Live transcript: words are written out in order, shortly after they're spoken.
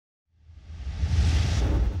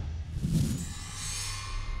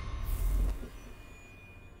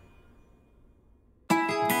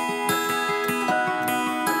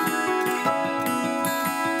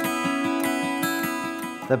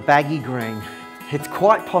The baggy green. It's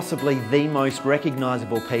quite possibly the most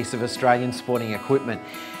recognisable piece of Australian sporting equipment.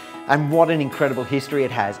 And what an incredible history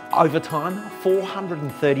it has. Over time,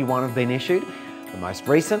 431 have been issued, the most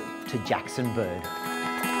recent to Jackson Bird.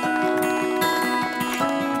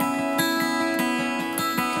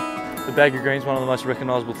 The baggy green is one of the most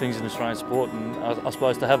recognisable things in Australian sport, and I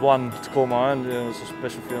suppose to have one to call my own, it was a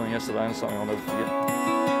special feeling yesterday and something I'll never forget.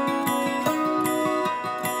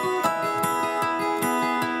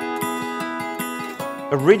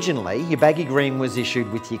 Originally, your baggy green was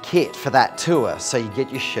issued with your kit for that tour, so you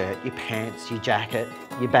get your shirt, your pants, your jacket,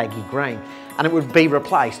 your baggy green, and it would be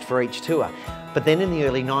replaced for each tour. But then in the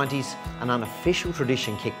early 90s, an unofficial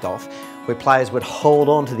tradition kicked off where players would hold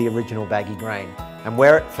on to the original baggy green and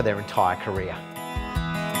wear it for their entire career.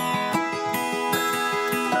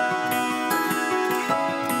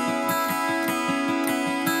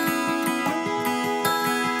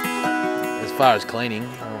 As far as cleaning,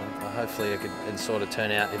 hopefully it could sort of turn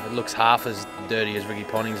out, if it looks half as dirty as Ricky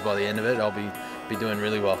Ponning's by the end of it, I'll be doing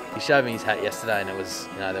really well. He showed me his hat yesterday and it was,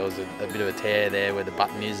 there was a bit of a tear there where the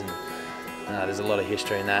button is, and there's a lot of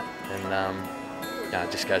history in that, and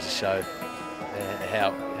it just goes to show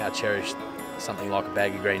how cherished something like a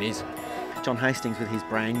baggy green is. John Hastings with his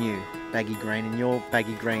brand new baggy green, and your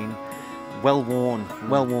baggy green, well worn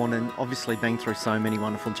and obviously been through so many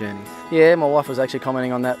wonderful journeys. Yeah, my wife was actually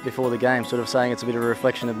commenting on that before the game, sort of saying it's a bit of a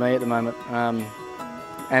reflection of me at the moment. And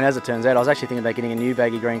as it turns out, I was actually thinking about getting a new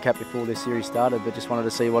baggy green cap before this series started, but just wanted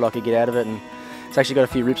to see what I could get out of it. And it's actually got a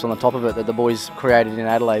few rips on the top of it that the boys created in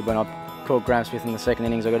Adelaide when I caught Graham Smith in the second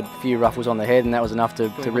innings. I got a few ruffles on the head, and that was enough to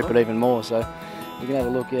rip it even more. So you can have a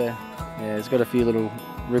look. Yeah, it's got a few little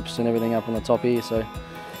rips and everything up on the top here. So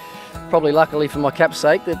probably luckily for my cap's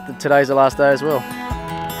sake that today's the last day as well.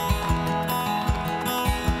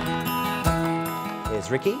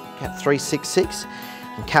 There's Ricky, cap 366,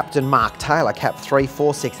 and Captain Mark Taylor, cap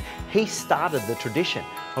 346. He started the tradition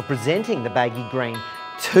of presenting the baggy green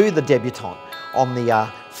to the debutant on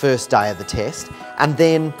the first day of the test. And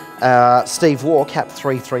then Steve Waugh, cap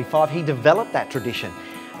 335, he developed that tradition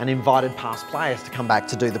and invited past players to come back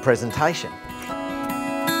to do the presentation.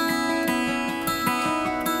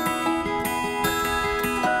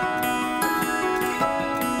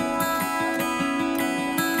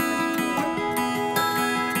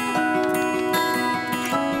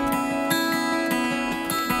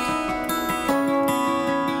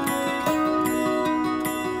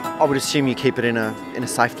 I would assume you keep it in a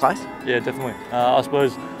safe place? Yeah, definitely. I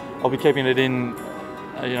suppose I'll be keeping it in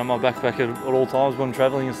my backpack at all times when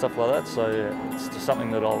travelling and stuff like that, so yeah, it's just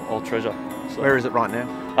something that I'll treasure. So, where is it right now?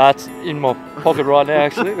 It's in my pocket right now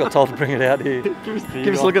actually. I got told to bring it out here.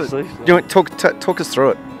 Give us a look at it. Do you want to talk us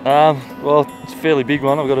through it? Well, it's a fairly big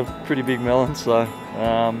one. I've got a pretty big melon, so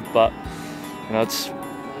but it's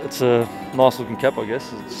a nice looking cap, I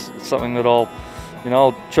guess. It's something that I'll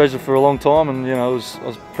treasure for a long time, and it was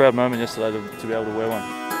a proud moment yesterday to be able to wear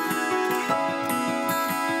one.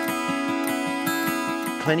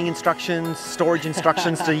 Cleaning instructions, storage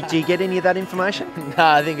instructions, do you get any of that information? No,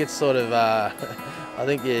 I think it's sort of, I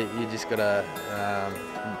think you just got to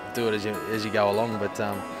do it as you go along, but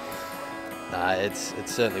it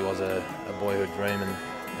certainly was a boyhood dream, and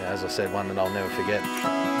as I said, one that I'll never forget.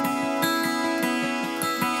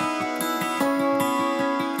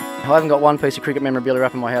 I haven't got one piece of cricket memorabilia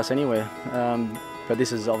up in my house anywhere, but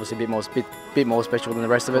this is obviously a bit more special than the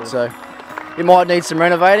rest of it, so it might need some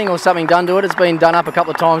renovating or something done to it. It's been done up a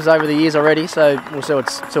couple of times over the years already, so we'll see what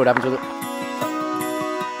happens with it.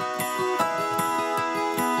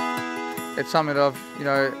 It's something that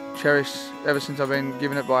I've cherished ever since I've been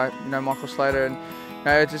given it by Michael Slater, and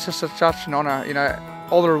it's just such an honour.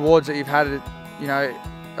 All the rewards that you've had,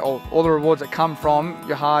 all the rewards that come from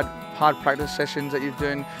your hard practice sessions that you've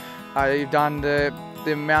done,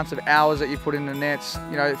 the amounts of hours that you've put in the nets,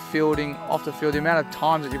 fielding, off the field, the amount of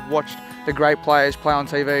times that you've watched the great players play on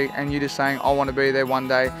TV, and you just saying, I want to be there one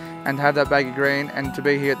day, and to have that baggy green and to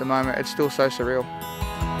be here at the moment, it's still so surreal.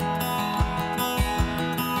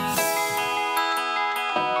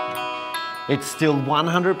 It's still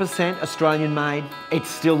 100% Australian made, it's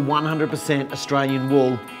still 100% Australian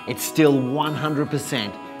wool, it's still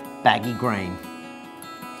 100% baggy green.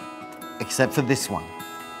 Except for this one,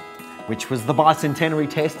 which was the bicentenary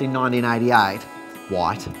test in 1988,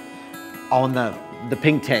 white. On the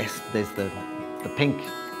pink test, there's the pink,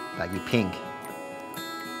 baggy pink.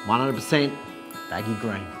 100% baggy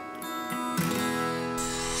green.